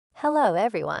Hello,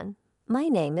 everyone. My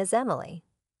name is Emily.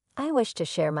 I wish to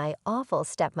share my awful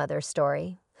stepmother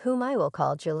story, whom I will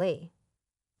call Julie.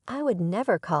 I would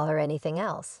never call her anything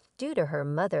else due to her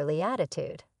motherly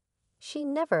attitude. She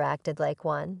never acted like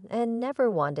one and never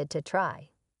wanted to try.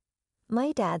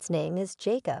 My dad's name is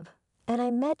Jacob, and I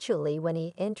met Julie when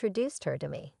he introduced her to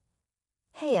me.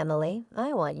 Hey, Emily,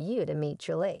 I want you to meet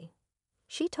Julie.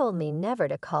 She told me never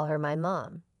to call her my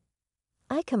mom.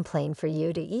 I complain for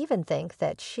you to even think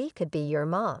that she could be your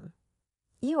mom.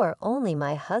 You are only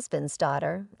my husband's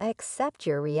daughter. Accept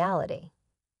your reality.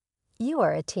 You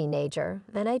are a teenager,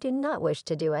 and I do not wish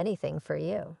to do anything for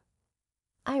you.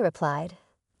 I replied,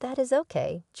 that is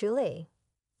okay, Julie.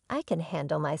 I can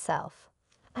handle myself.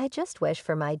 I just wish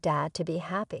for my dad to be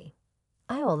happy.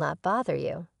 I will not bother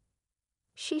you.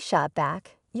 She shot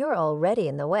back, you're already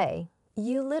in the way,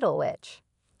 you little witch.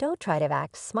 Don't try to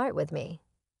act smart with me.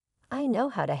 I know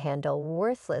how to handle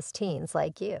worthless teens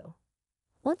like you.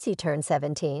 Once you turn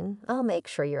 17, I'll make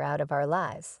sure you're out of our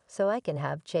lives so I can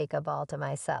have Jacob all to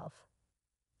myself.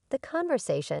 The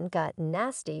conversation got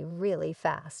nasty really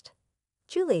fast.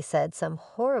 Julie said some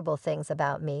horrible things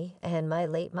about me and my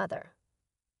late mother.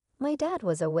 My dad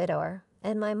was a widower,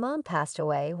 and my mom passed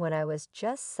away when I was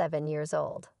just 7 years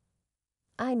old.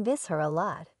 I miss her a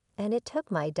lot, and it took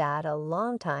my dad a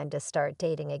long time to start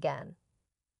dating again.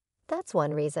 That's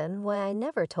one reason why I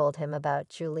never told him about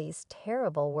Julie's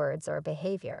terrible words or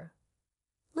behavior.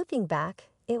 Looking back,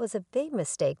 it was a big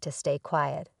mistake to stay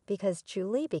quiet because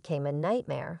Julie became a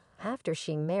nightmare after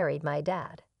she married my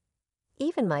dad.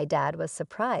 Even my dad was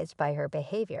surprised by her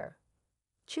behavior.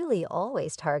 Julie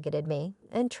always targeted me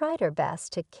and tried her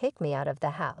best to kick me out of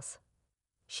the house.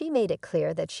 She made it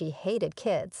clear that she hated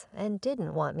kids and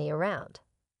didn't want me around.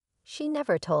 She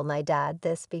never told my dad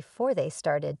this before they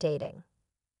started dating.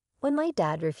 When my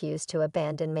dad refused to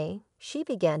abandon me, she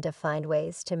began to find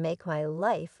ways to make my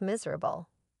life miserable.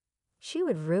 She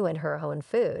would ruin her own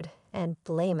food and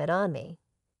blame it on me.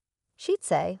 She'd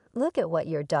say, look at what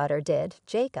your daughter did,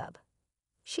 Jacob.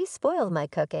 She spoiled my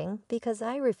cooking because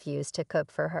I refused to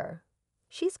cook for her.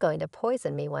 She's going to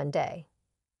poison me one day.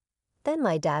 Then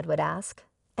my dad would ask,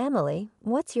 Emily,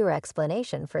 what's your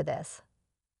explanation for this?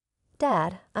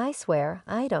 Dad, I swear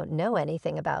I don't know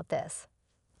anything about this.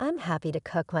 I'm happy to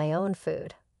cook my own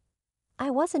food.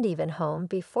 I wasn't even home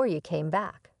before you came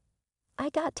back. I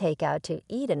got takeout to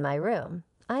eat in my room,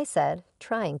 I said,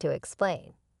 trying to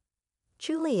explain.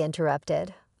 Julie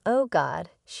interrupted, oh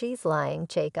God, she's lying,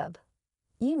 Jacob.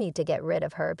 You need to get rid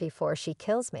of her before she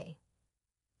kills me.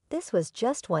 This was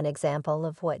just one example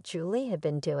of what Julie had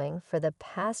been doing for the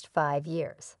past 5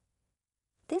 years.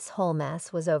 This whole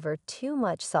mess was over too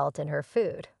much salt in her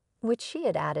food, which she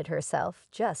had added herself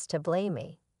just to blame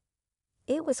me.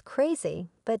 It was crazy,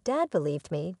 but Dad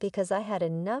believed me because I had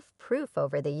enough proof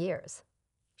over the years.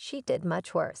 She did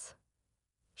much worse.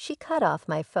 She cut off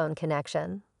my phone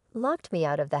connection, locked me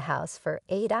out of the house for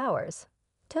 8 hours,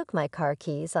 took my car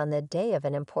keys on the day of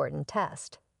an important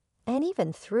test, and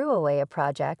even threw away a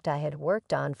project I had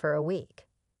worked on for a week.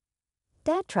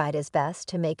 Dad tried his best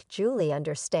to make Julie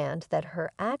understand that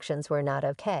her actions were not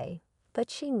okay,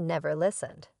 but she never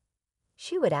listened.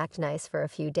 She would act nice for a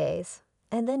few days,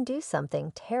 and then do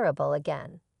something terrible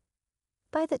again.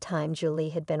 By the time Julie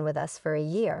had been with us for a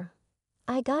year,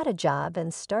 I got a job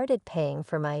and started paying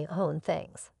for my own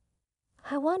things.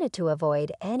 I wanted to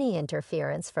avoid any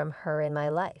interference from her in my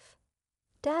life.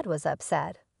 Dad was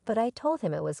upset, but I told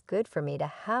him it was good for me to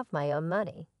have my own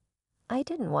money. I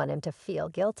didn't want him to feel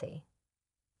guilty.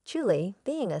 Julie,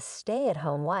 being a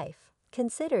stay-at-home wife,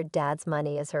 considered Dad's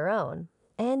money as her own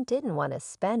and didn't want to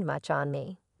spend much on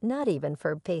me, not even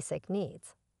for basic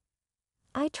needs.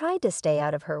 I tried to stay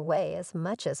out of her way as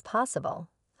much as possible,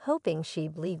 hoping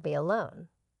she'd leave me alone.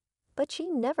 But she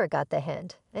never got the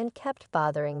hint and kept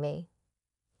bothering me.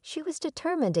 She was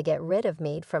determined to get rid of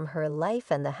me from her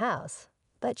life and the house,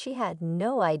 but she had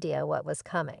no idea what was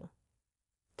coming.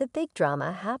 The big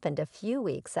drama happened a few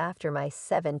weeks after my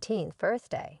 17th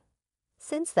birthday.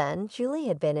 Since then, Julie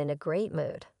had been in a great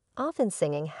mood, often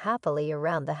singing happily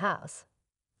around the house.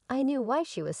 I knew why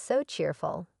she was so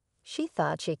cheerful. She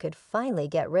thought she could finally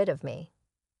get rid of me.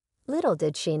 Little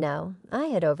did she know, I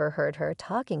had overheard her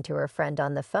talking to her friend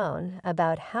on the phone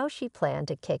about how she planned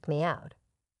to kick me out.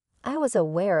 I was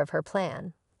aware of her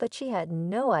plan, but she had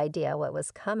no idea what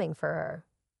was coming for her.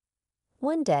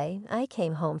 One day, I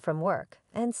came home from work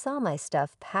and saw my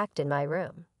stuff packed in my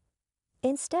room.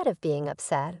 Instead of being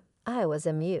upset, I was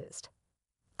amused.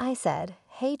 I said,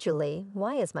 hey Julie,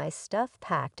 why is my stuff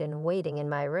packed and waiting in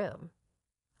my room?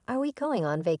 Are we going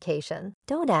on vacation?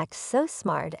 Don't act so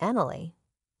smart, Emily.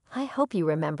 I hope you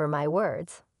remember my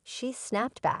words. She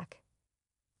snapped back.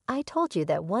 I told you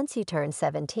that once you turned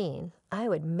 17, I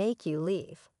would make you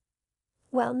leave.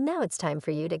 Well, now it's time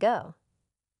for you to go.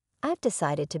 I've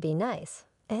decided to be nice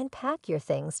and pack your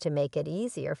things to make it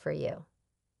easier for you.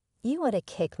 You want to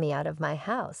kick me out of my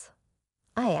house?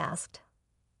 I asked.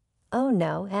 Oh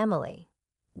no, Emily.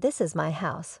 This is my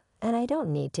house, and I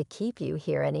don't need to keep you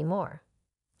here anymore.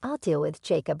 I'll deal with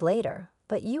Jacob later,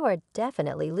 but you are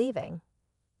definitely leaving.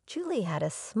 Julie had a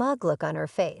smug look on her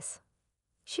face.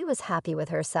 She was happy with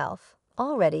herself,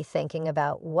 already thinking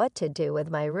about what to do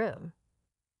with my room.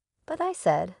 But I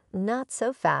said, not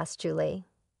so fast, Julie.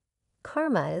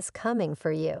 Karma is coming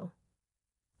for you.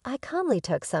 I calmly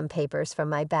took some papers from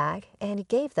my bag and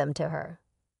gave them to her.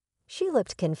 She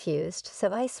looked confused,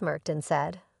 so I smirked and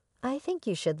said, I think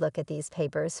you should look at these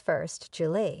papers first,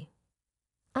 Julie.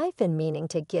 I've been meaning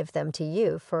to give them to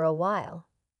you for a while.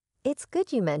 It's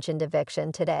good you mentioned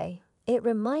eviction today. It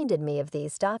reminded me of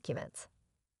these documents.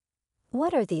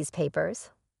 What are these papers?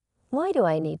 Why do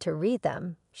I need to read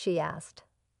them? She asked.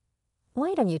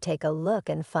 Why don't you take a look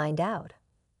and find out?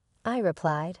 I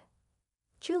replied.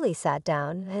 Julie sat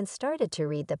down and started to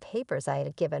read the papers I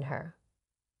had given her.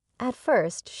 At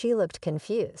first, she looked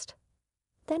confused.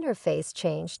 Then her face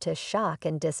changed to shock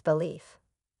and disbelief.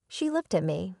 She looked at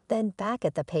me, then back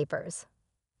at the papers.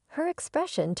 Her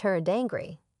expression turned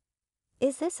angry.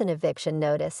 Is this an eviction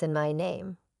notice in my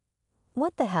name?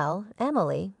 What the hell,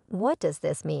 Emily, what does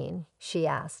this mean? She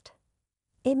asked.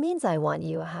 It means I want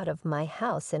you out of my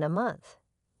house in a month.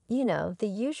 You know, the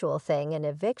usual thing an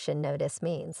eviction notice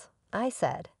means, I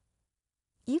said.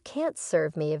 You can't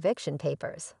serve me eviction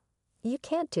papers. You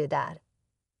can't do that.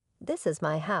 This is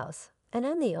my house, and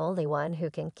I'm the only one who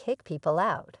can kick people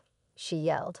out, she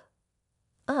yelled.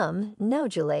 No,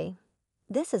 Julie.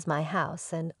 This is my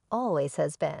house and always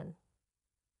has been.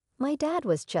 My dad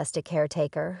was just a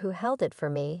caretaker who held it for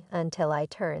me until I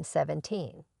turned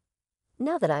 17.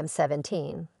 Now that I'm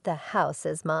 17, the house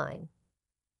is mine.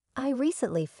 I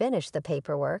recently finished the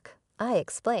paperwork, I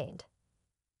explained.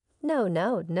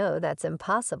 No, that's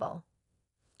impossible.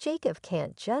 Jacob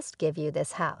can't just give you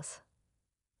this house.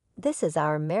 This is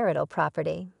our marital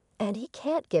property, and he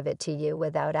can't give it to you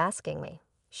without asking me,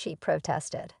 she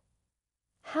protested.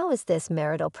 How is this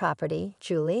marital property,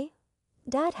 Julie?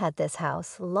 Dad had this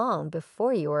house long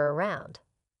before you were around.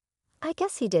 I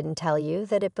guess he didn't tell you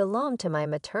that it belonged to my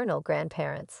maternal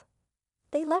grandparents.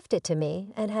 They left it to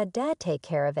me and had Dad take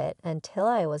care of it until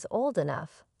I was old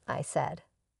enough, I said.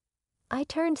 I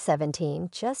turned 17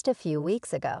 just a few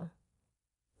weeks ago.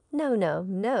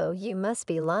 No, you must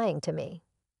be lying to me.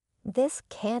 This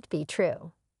can't be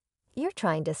true. You're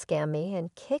trying to scam me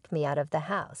and kick me out of the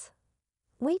house.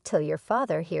 Wait till your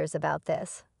father hears about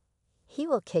this. He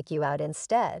will kick you out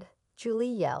instead, Julie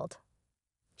yelled.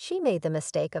 She made the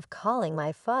mistake of calling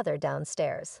my father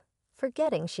downstairs,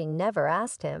 forgetting she never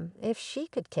asked him if she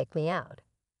could kick me out.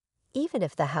 Even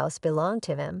if the house belonged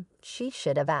to him, she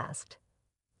should have asked.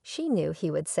 She knew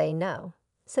he would say no,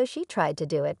 so she tried to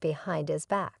do it behind his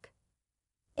back.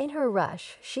 In her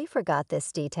rush, she forgot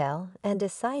this detail and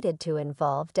decided to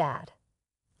involve Dad.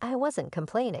 I wasn't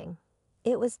complaining.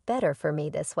 It was better for me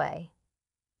this way.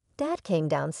 Dad came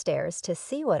downstairs to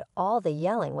see what all the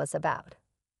yelling was about.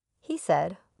 He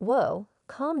said, Whoa,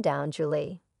 calm down,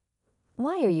 Julie.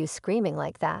 Why are you screaming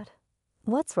like that?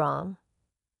 What's wrong?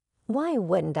 Why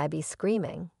wouldn't I be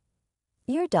screaming?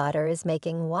 Your daughter is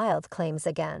making wild claims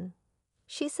again.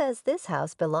 She says this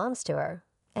house belongs to her,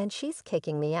 and she's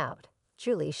kicking me out,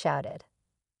 Julie shouted.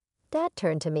 Dad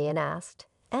turned to me and asked,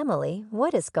 Emily,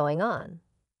 what is going on?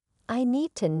 I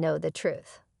need to know the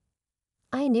truth.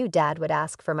 I knew Dad would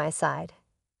ask for my side.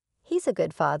 He's a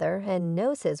good father and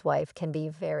knows his wife can be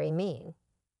very mean.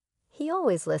 He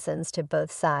always listens to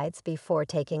both sides before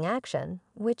taking action,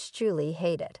 which Julie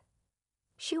hated.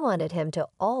 She wanted him to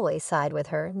always side with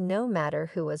her no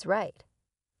matter who was right.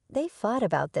 They fought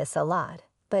about this a lot,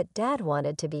 but Dad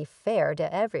wanted to be fair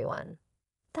to everyone.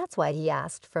 That's why he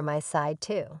asked for my side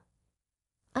too.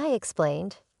 I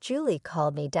explained. Julie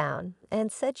called me down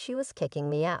and said she was kicking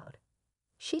me out.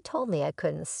 She told me I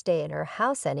couldn't stay in her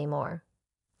house anymore.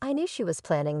 I knew she was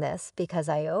planning this because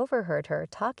I overheard her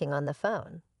talking on the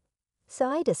phone. So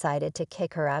I decided to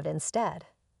kick her out instead.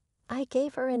 I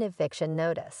gave her an eviction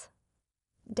notice.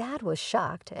 Dad was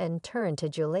shocked and turned to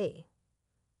Julie.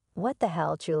 What the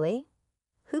hell, Julie?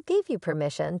 Who gave you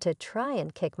permission to try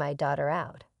and kick my daughter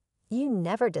out? You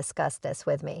never discussed this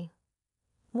with me.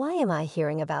 Why am I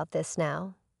hearing about this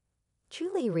now?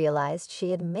 Julie realized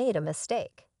she had made a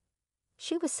mistake.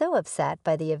 She was so upset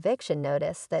by the eviction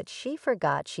notice that she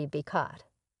forgot she'd be caught.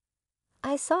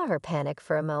 I saw her panic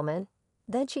for a moment,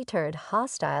 Then she turned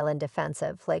hostile and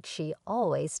defensive like she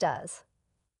always does.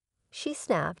 She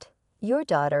snapped, "Your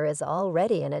daughter is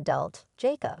already an adult,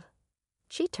 Jacob."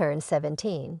 She turned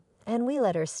 17, and we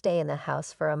let her stay in the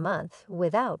house for a month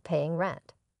without paying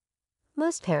rent.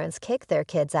 Most parents kick their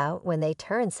kids out when they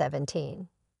turn 17.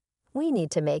 We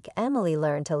need to make Emily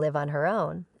learn to live on her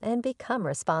own and become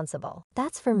responsible.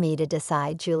 That's for me to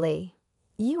decide, Julie.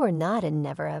 You are not and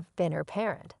never have been her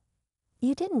parent.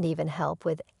 You didn't even help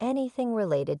with anything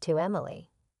related to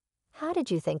Emily. How did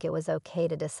you think it was okay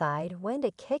to decide when to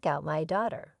kick out my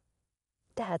daughter?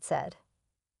 Dad said,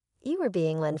 "You were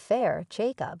being unfair,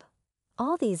 Jacob.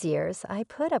 All these years I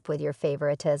put up with your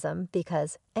favoritism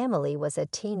because Emily was a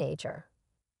teenager.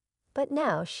 But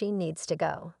now she needs to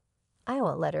go. I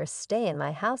won't let her stay in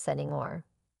my house anymore."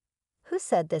 "Who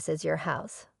said this is your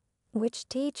house? Which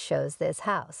deed shows this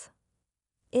house?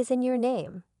 Is in your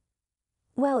name?"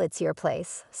 "Well, it's your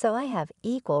place, so I have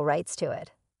equal rights to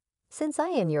it. Since I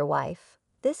am your wife,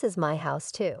 this is my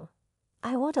house too.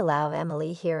 I won't allow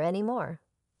Emily here anymore.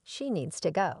 She needs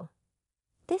to go.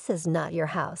 This is not your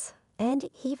house, and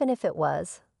even if it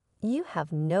was, you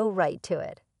have no right to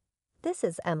it. This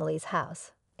is Emily's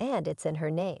house, and it's in her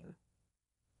name."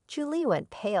 Julie went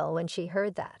pale when she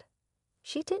heard that.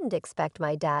 She didn't expect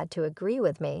my dad to agree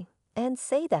with me and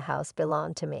say the house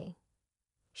belonged to me.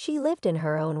 She lived in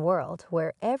her own world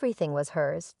where everything was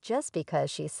hers just because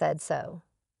she said so.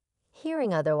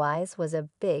 Hearing otherwise was a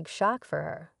big shock for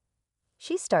her.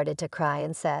 She started to cry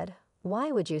and said,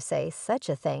 "Why would you say such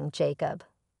a thing, Jacob?"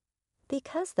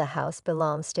 "Because the house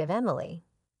belongs to Emily.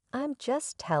 I'm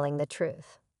just telling the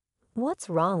truth. What's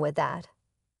wrong with that?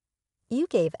 You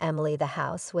gave Emily the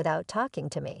house without talking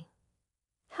to me.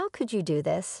 How could you do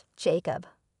this, Jacob?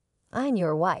 I'm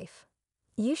your wife.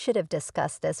 You should have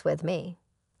discussed this with me.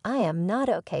 I am not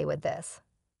okay with this.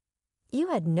 You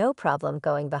had no problem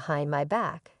going behind my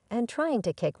back and trying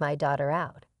to kick my daughter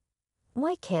out.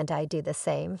 Why can't I do the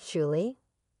same, Julie?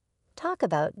 Talk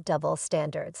about double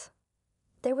standards.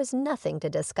 There was nothing to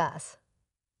discuss.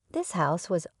 This house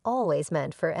was always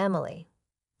meant for Emily.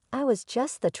 I was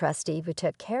just the trustee who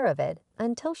took care of it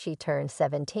until she turned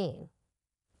 17.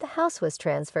 The house was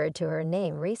transferred to her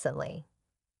name recently."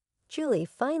 Julie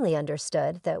finally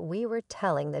understood that we were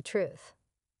telling the truth.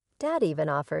 Dad even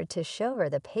offered to show her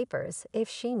the papers if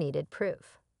she needed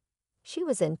proof. She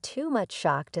was in too much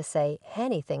shock to say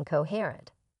anything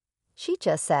coherent. She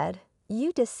just said,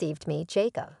 "You deceived me,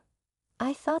 Jacob.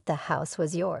 I thought the house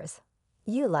was yours.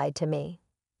 You lied to me.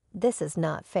 This is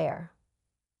not fair."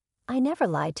 "I never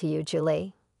lied to you,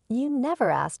 Julie. You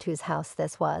never asked whose house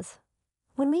this was.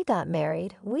 When we got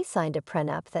married, we signed a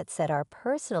prenup that said our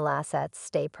personal assets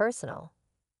stay personal."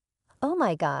 "Oh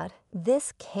my God,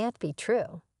 this can't be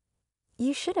true."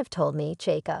 "You should have told me,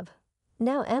 Jacob.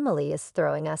 Now Emily is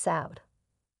throwing us out.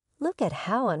 Look at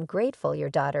how ungrateful your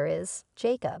daughter is,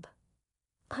 Jacob."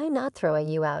 "I'm not throwing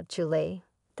you out, Julie.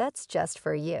 That's just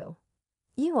for you.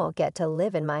 You won't get to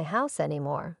live in my house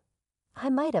anymore.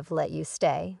 I might have let you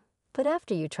stay, but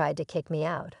after you tried to kick me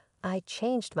out, I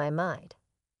changed my mind.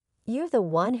 You're the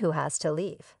one who has to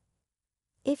leave.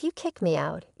 If you kick me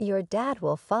out, your dad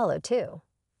will follow too.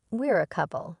 We're a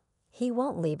couple. He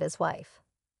won't leave his wife."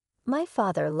 My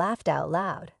father laughed out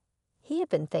loud. He had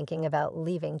been thinking about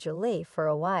leaving Julie for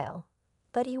a while,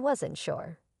 but he wasn't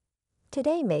sure.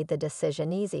 Today made the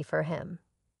decision easy for him.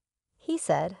 He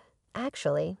said,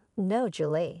 "Actually, no,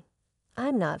 Julie.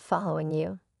 I'm not following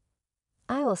you.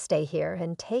 I will stay here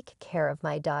and take care of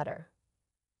my daughter.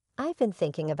 I've been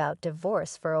thinking about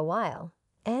divorce for a while,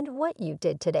 and what you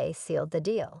did today sealed the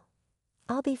deal.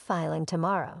 I'll be filing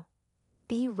tomorrow.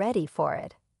 Be ready for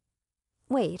it."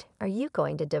 "Wait, are you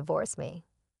going to divorce me?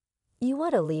 You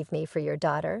want to leave me for your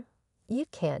daughter? You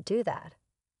can't do that."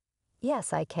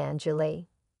 "Yes, I can, Julie.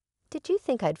 Did you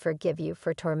think I'd forgive you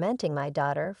for tormenting my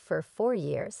daughter for 4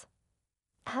 years?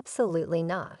 Absolutely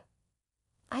not.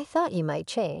 I thought you might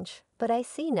change, but I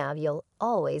see now you'll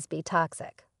always be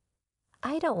toxic.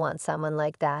 I don't want someone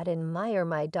like that in my or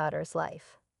my daughter's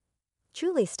life."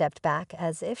 Julie stepped back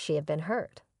as if she had been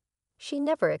hurt. She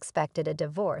never expected a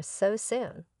divorce so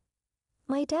soon.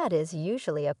 My dad is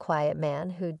usually a quiet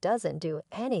man who doesn't do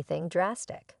anything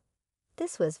drastic.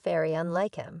 This was very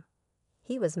unlike him.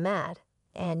 He was mad,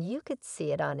 and you could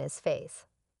see it on his face.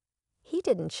 He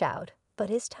didn't shout, but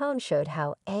his tone showed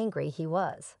how angry he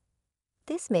was.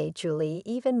 This made Julie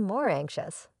even more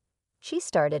anxious. She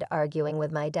started arguing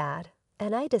with my dad,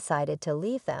 and I decided to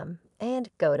leave them and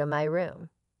go to my room.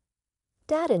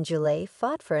 Dad and Julie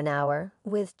fought for an hour,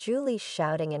 with Julie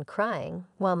shouting and crying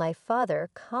while my father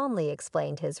calmly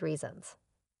explained his reasons.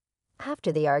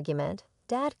 After the argument,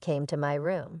 Dad came to my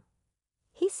room.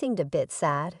 He seemed a bit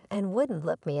sad and wouldn't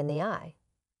look me in the eye.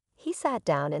 He sat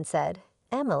down and said,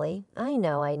 "Emily, I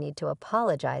know I need to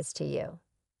apologize to you."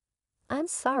 "I'm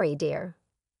sorry, dear.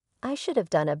 I should have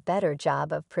done a better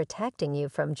job of protecting you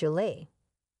from Julie.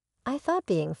 I thought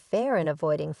being fair and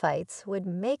avoiding fights would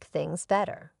make things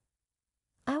better.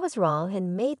 I was wrong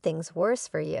and made things worse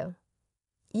for you.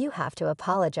 You have to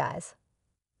apologize.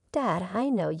 Dad, I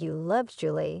know you loved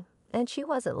Julie, and she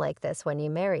wasn't like this when you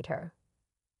married her.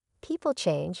 People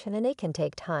change, and it can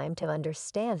take time to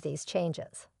understand these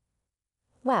changes.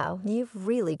 Wow, you've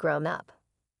really grown up.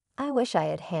 I wish I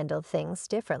had handled things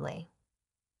differently.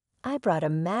 I brought a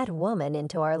mad woman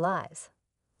into our lives.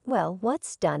 Well,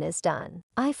 what's done is done.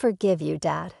 I forgive you,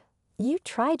 Dad. You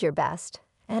tried your best,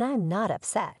 and I'm not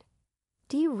upset.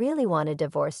 Do you really want to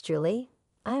divorce Julie?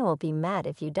 I won't be mad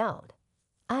if you don't.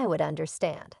 I would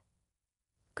understand.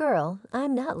 Girl,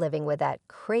 I'm not living with that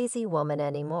crazy woman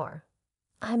anymore.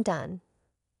 I'm done.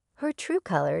 Her true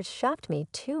colors shocked me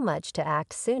too much to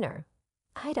act sooner.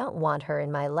 I don't want her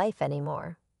in my life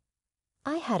anymore.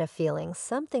 I had a feeling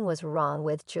something was wrong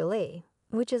with Julie,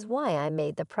 which is why I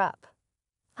made the prep.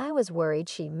 I was worried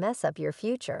she'd mess up your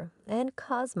future and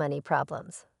cause money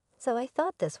problems, so I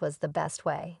thought this was the best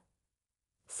way.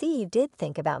 See, you did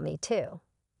think about me too.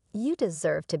 You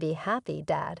deserve to be happy,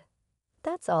 Dad.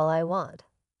 That's all I want.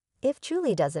 If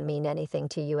Julie doesn't mean anything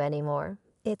to you anymore,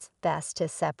 it's best to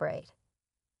separate."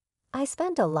 I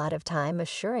spent a lot of time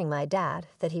assuring my dad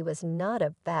that he was not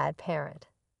a bad parent.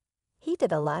 He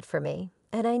did a lot for me,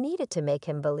 and I needed to make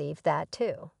him believe that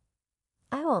too.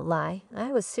 I won't lie,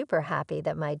 I was super happy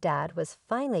that my dad was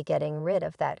finally getting rid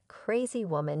of that crazy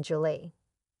woman, Julie.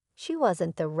 She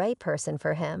wasn't the right person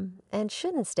for him and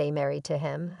shouldn't stay married to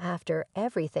him after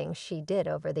everything she did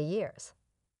over the years.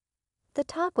 The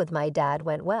talk with my dad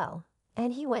went well,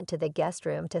 and he went to the guest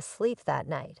room to sleep that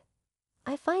night.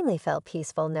 I finally felt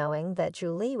peaceful knowing that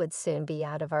Julie would soon be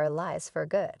out of our lives for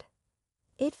good.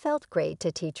 It felt great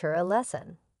to teach her a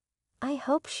lesson. I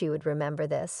hope she would remember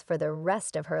this for the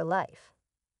rest of her life.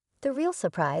 The real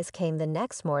surprise came the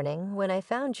next morning when I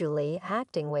found Julie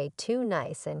acting way too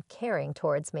nice and caring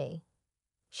towards me.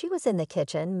 She was in the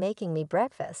kitchen making me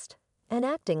breakfast and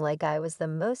acting like I was the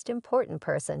most important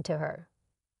person to her.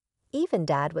 Even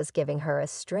Dad was giving her a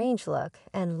strange look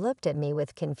and looked at me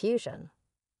with confusion.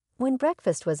 When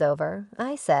breakfast was over,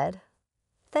 I said,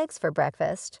 "Thanks for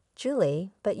breakfast,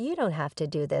 Julie, but you don't have to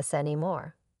do this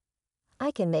anymore.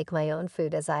 I can make my own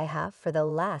food as I have for the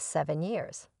last 7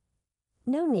 years.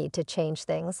 No need to change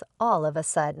things all of a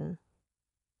sudden."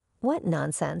 "What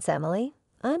nonsense, Emily.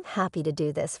 I'm happy to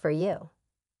do this for you.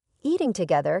 Eating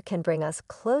together can bring us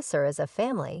closer as a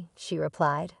family," she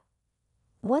replied.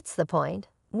 "What's the point?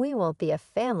 We won't be a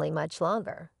family much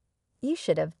longer. You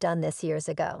should have done this years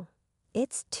ago.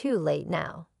 It's too late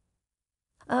now."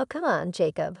 "Oh, come on,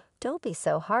 Jacob. Don't be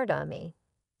so hard on me.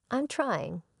 I'm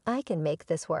trying. I can make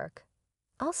this work.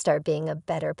 I'll start being a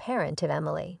better parent to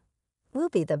Emily. We'll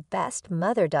be the best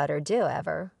mother-daughter duo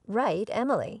ever, right,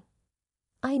 Emily?"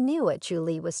 I knew what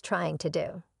Julie was trying to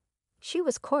do. She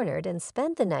was cornered and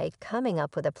spent the night coming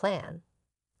up with a plan.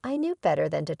 I knew better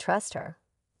than to trust her.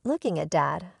 Looking at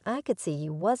Dad, I could see he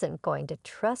wasn't going to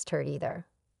trust her either.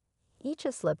 He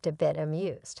just looked a bit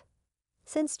amused.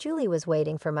 Since Julie was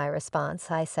waiting for my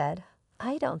response, I said,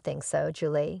 "I don't think so,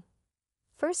 Julie.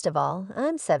 First of all,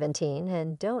 I'm 17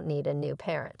 and don't need a new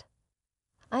parent.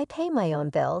 I pay my own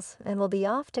bills and will be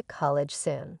off to college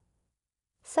soon.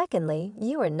 Secondly,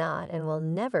 you are not and will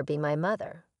never be my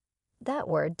mother. That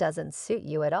word doesn't suit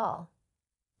you at all.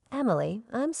 Emily,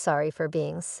 I'm sorry for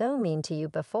being so mean to you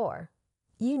before.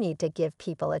 You need to give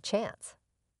people a chance.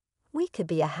 We could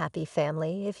be a happy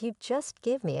family if you just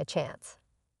give me a chance.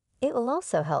 It will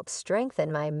also help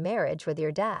strengthen my marriage with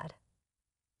your dad."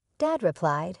 Dad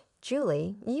replied,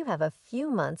 "Julie, you have a few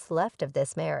months left of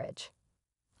this marriage.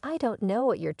 I don't know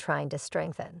what you're trying to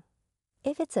strengthen.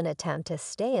 If it's an attempt to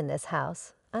stay in this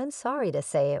house, I'm sorry to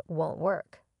say it won't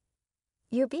work.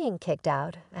 You're being kicked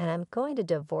out, and I'm going to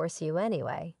divorce you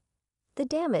anyway. The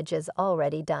damage is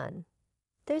already done.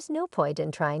 There's no point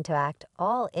in trying to act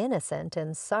all innocent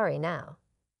and sorry now.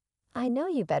 I know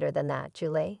you better than that,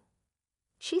 Julie."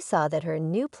 She saw that her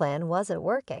new plan wasn't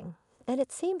working, and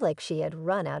it seemed like she had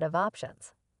run out of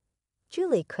options.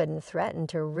 Julie couldn't threaten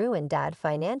to ruin Dad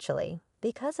financially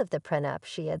because of the prenup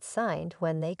she had signed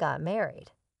when they got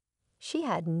married. She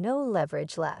had no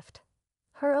leverage left.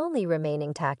 Her only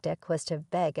remaining tactic was to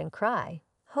beg and cry,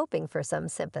 hoping for some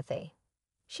sympathy.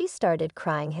 She started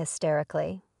crying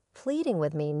hysterically, pleading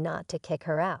with me not to kick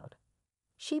her out.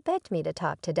 She begged me to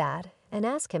talk to Dad and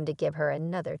ask him to give her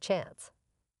another chance.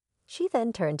 She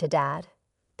then turned to Dad,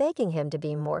 begging him to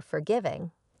be more forgiving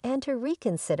and to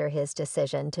reconsider his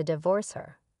decision to divorce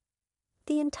her.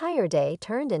 The entire day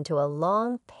turned into a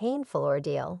long, painful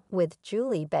ordeal with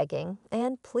Julie begging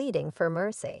and pleading for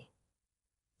mercy.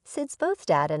 Since both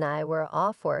Dad and I were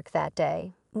off work that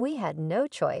day, we had no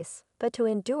choice but to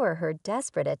endure her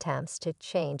desperate attempts to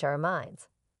change our minds.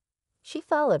 She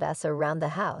followed us around the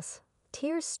house,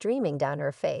 tears streaming down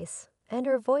her face and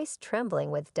her voice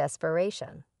trembling with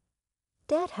desperation.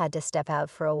 Dad had to step out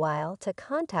for a while to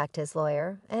contact his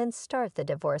lawyer and start the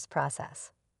divorce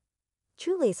process.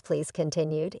 Julie's pleas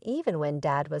continued even when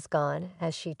Dad was gone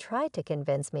as she tried to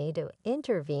convince me to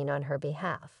intervene on her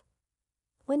behalf.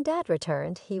 When Dad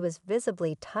returned, he was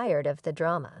visibly tired of the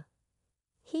drama.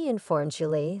 He informed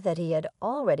Julie that he had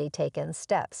already taken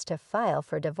steps to file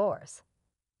for divorce.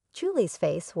 Julie's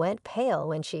face went pale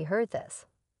when she heard this.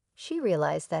 She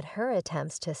realized that her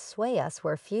attempts to sway us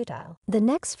were futile. The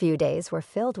next few days were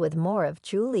filled with more of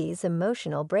Julie's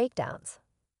emotional breakdowns.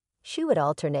 She would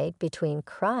alternate between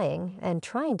crying and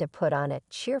trying to put on a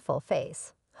cheerful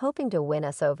face, hoping to win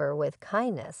us over with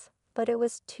kindness, but it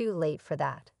was too late for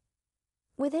that.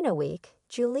 Within a week,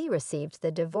 Julie received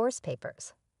the divorce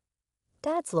papers.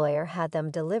 Dad's lawyer had them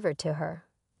delivered to her,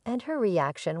 and her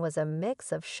reaction was a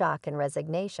mix of shock and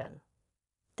resignation.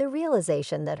 The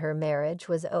realization that her marriage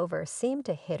was over seemed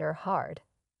to hit her hard.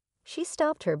 She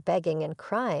stopped her begging and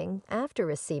crying after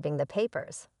receiving the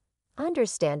papers,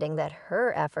 understanding that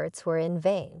her efforts were in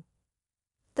vain.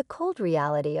 The cold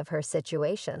reality of her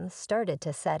situation started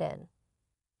to set in.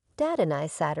 Dad and I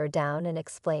sat her down and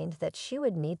explained that she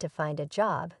would need to find a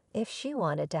job if she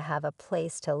wanted to have a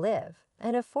place to live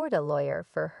and afford a lawyer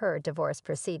for her divorce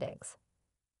proceedings.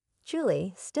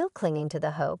 Julie, still clinging to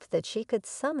the hope that she could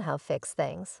somehow fix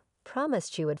things,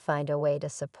 promised she would find a way to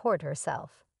support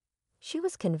herself. She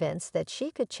was convinced that she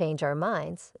could change our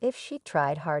minds if she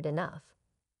tried hard enough.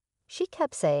 She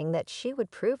kept saying that she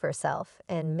would prove herself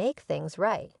and make things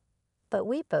right, but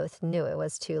we both knew it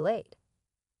was too late.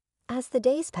 As the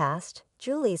days passed,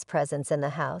 Julie's presence in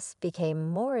the house became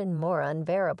more and more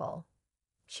unbearable.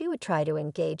 She would try to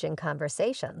engage in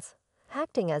conversations,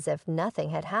 acting as if nothing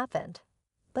had happened,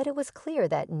 but it was clear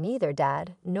that neither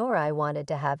Dad nor I wanted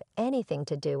to have anything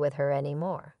to do with her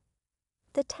anymore.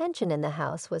 The tension in the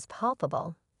house was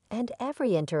palpable, and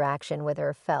every interaction with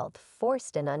her felt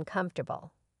forced and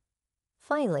uncomfortable.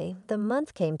 Finally, the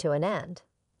month came to an end,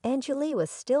 and Julie was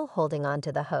still holding on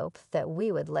to the hope that we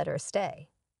would let her stay.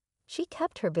 She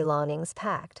kept her belongings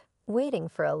packed, waiting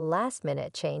for a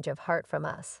last-minute change of heart from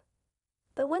us.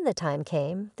 But when the time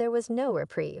came, there was no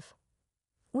reprieve.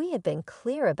 We had been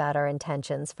clear about our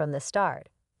intentions from the start,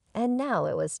 and now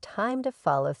it was time to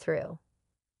follow through.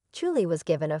 Julie was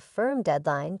given a firm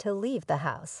deadline to leave the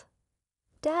house.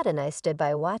 Dad and I stood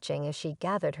by watching as she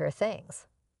gathered her things.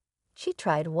 She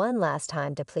tried one last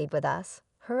time to plead with us,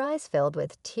 her eyes filled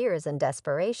with tears and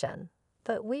desperation,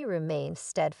 but we remained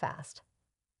steadfast.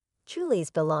 Julie's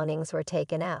belongings were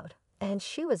taken out, and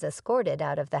she was escorted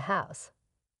out of the house.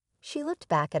 She looked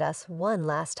back at us one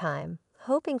last time,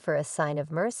 hoping for a sign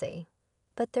of mercy,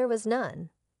 but there was none.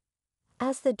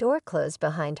 As the door closed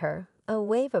behind her, a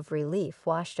wave of relief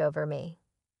washed over me.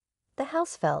 The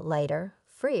house felt lighter,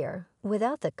 freer,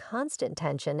 without the constant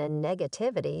tension and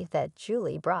negativity that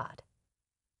Julie brought.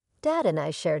 Dad and I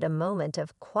shared a moment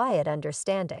of quiet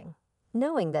understanding,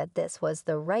 knowing that this was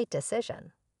the right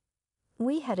decision.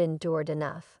 We had endured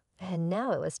enough, and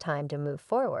now it was time to move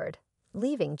forward,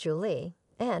 leaving Julie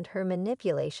and her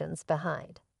manipulations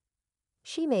behind.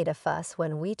 She made a fuss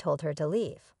when we told her to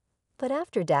leave, but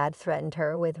after Dad threatened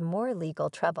her with more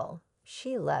legal trouble,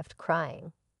 she left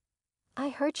crying. I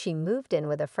heard she moved in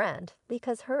with a friend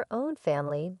because her own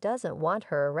family doesn't want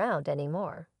her around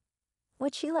anymore. When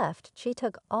she left, she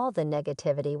took all the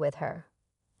negativity with her,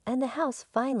 and the house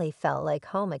finally felt like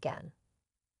home again.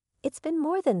 It's been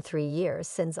more than 3 years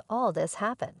since all this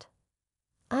happened.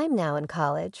 I'm now in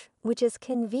college, which is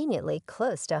conveniently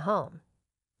close to home.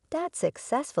 Dad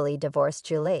successfully divorced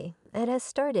Julie and has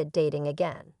started dating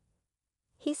again.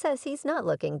 He says he's not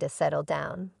looking to settle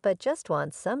down, but just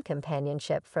wants some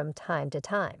companionship from time to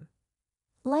time.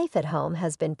 Life at home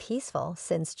has been peaceful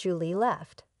since Julie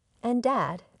left, and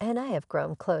Dad and I have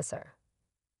grown closer.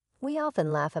 We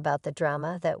often laugh about the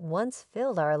drama that once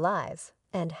filled our lives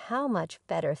and how much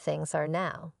better things are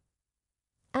now.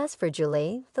 As for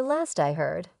Julie, the last I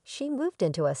heard, she moved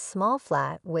into a small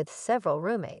flat with several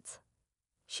roommates.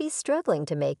 She's struggling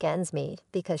to make ends meet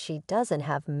because she doesn't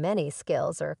have many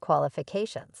skills or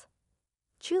qualifications.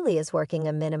 Julie is working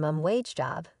a minimum wage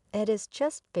job and is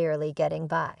just barely getting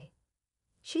by.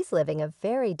 She's living a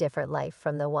very different life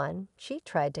from the one she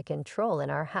tried to control in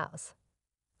our house.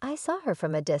 I saw her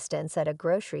from a distance at a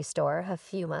grocery store a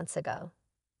few months ago.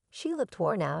 She looked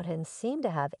worn out and seemed to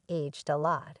have aged a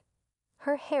lot.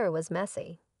 Her hair was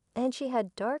messy, and she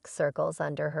had dark circles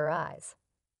under her eyes.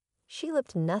 She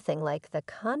looked nothing like the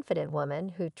confident woman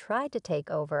who tried to take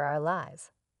over our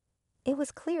lives. It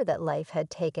was clear that life had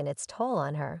taken its toll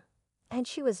on her, and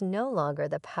she was no longer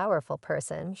the powerful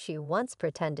person she once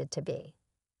pretended to be.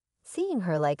 Seeing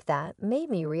her like that made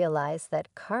me realize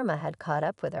that karma had caught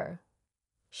up with her.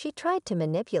 She tried to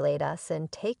manipulate us and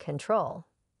take control,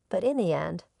 but in the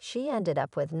end, she ended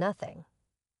up with nothing.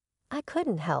 I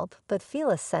couldn't help but feel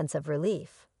a sense of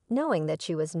relief, knowing that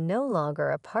she was no longer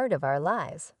a part of our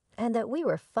lives and that we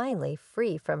were finally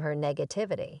free from her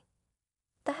negativity.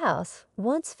 The house,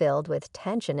 once filled with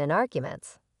tension and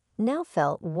arguments, now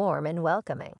felt warm and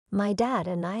welcoming. My dad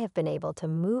and I have been able to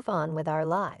move on with our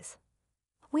lives.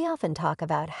 We often talk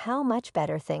about how much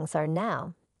better things are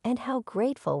now and how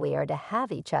grateful we are to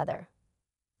have each other.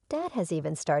 Dad has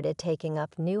even started taking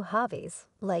up new hobbies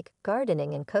like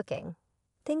gardening and cooking,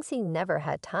 things he never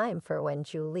had time for when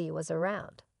Julie was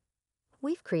around.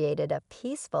 We've created a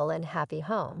peaceful and happy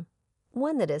home,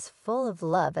 one that is full of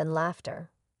love and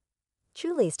laughter.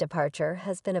 Julie's departure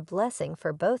has been a blessing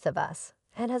for both of us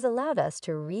and has allowed us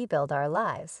to rebuild our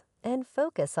lives and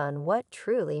focus on what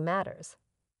truly matters.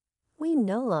 We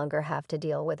no longer have to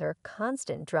deal with her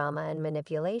constant drama and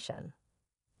manipulation.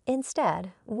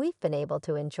 Instead, we've been able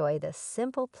to enjoy the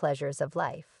simple pleasures of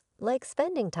life, like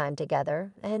spending time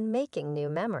together and making new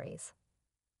memories.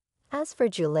 As for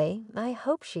Julie, I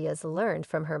hope she has learned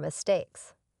from her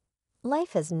mistakes.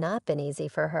 Life has not been easy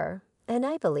for her, and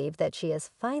I believe that she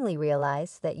has finally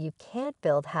realized that you can't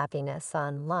build happiness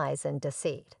on lies and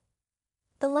deceit.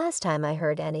 The last time I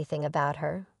heard anything about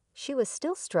her, she was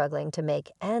still struggling to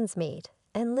make ends meet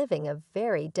and living a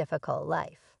very difficult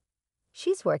life.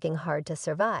 She's working hard to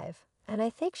survive, and I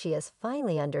think she has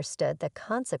finally understood the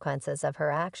consequences of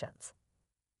her actions.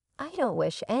 I don't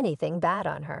wish anything bad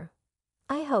on her.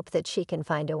 I hope that she can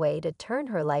find a way to turn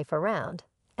her life around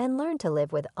and learn to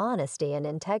live with honesty and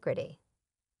integrity.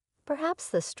 Perhaps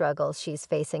the struggles she's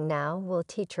facing now will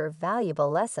teach her valuable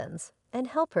lessons and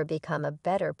help her become a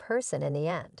better person in the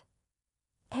end.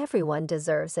 Everyone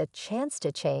deserves a chance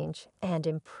to change and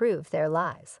improve their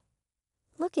lives.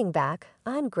 Looking back,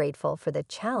 I'm grateful for the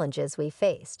challenges we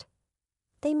faced.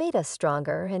 They made us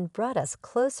stronger and brought us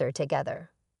closer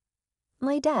together.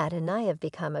 My dad and I have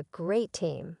become a great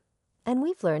team, and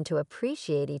we've learned to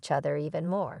appreciate each other even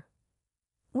more.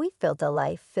 We've built a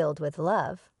life filled with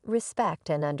love, respect,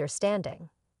 and understanding,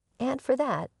 and for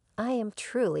that, I am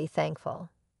truly thankful.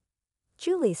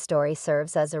 Julie's story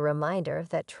serves as a reminder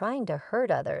that trying to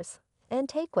hurt others and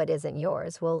take what isn't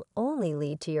yours will only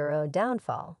lead to your own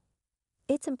downfall.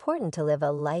 It's important to live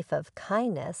a life of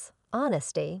kindness,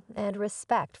 honesty, and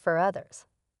respect for others.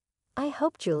 I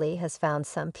hope Julie has found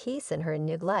some peace in her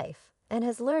new life and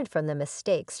has learned from the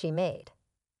mistakes she made.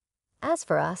 As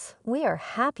for us, we are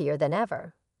happier than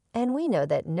ever, and we know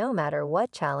that no matter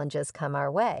what challenges come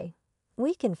our way,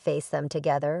 we can face them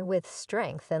together with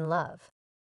strength and love.